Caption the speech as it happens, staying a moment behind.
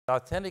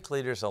Authentic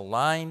leaders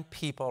align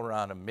people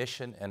around a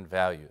mission and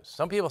values.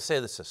 Some people say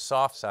this is a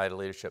soft side of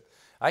leadership.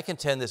 I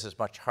contend this is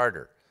much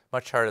harder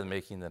than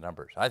making the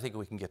numbers. I think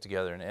we can get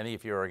together in any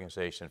of your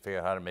organizations and figure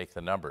out how to make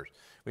the numbers.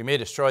 We may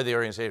destroy the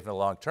organization in the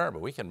long term,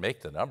 but we can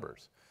make the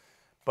numbers.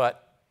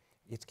 But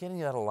it's getting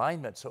that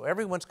alignment so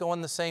everyone's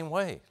going the same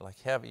way. Like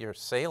you're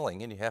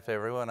sailing and you have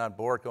everyone on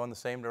board going the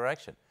same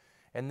direction.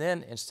 And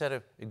then instead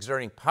of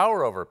exerting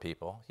power over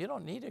people, you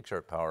don't need to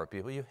exert power over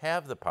people. You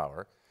have the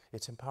power.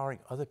 It's empowering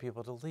other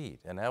people to lead.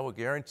 And I will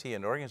guarantee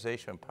an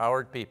organization of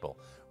empowered people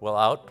will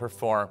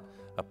outperform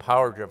a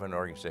power-driven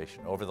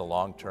organization over the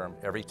long term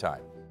every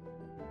time.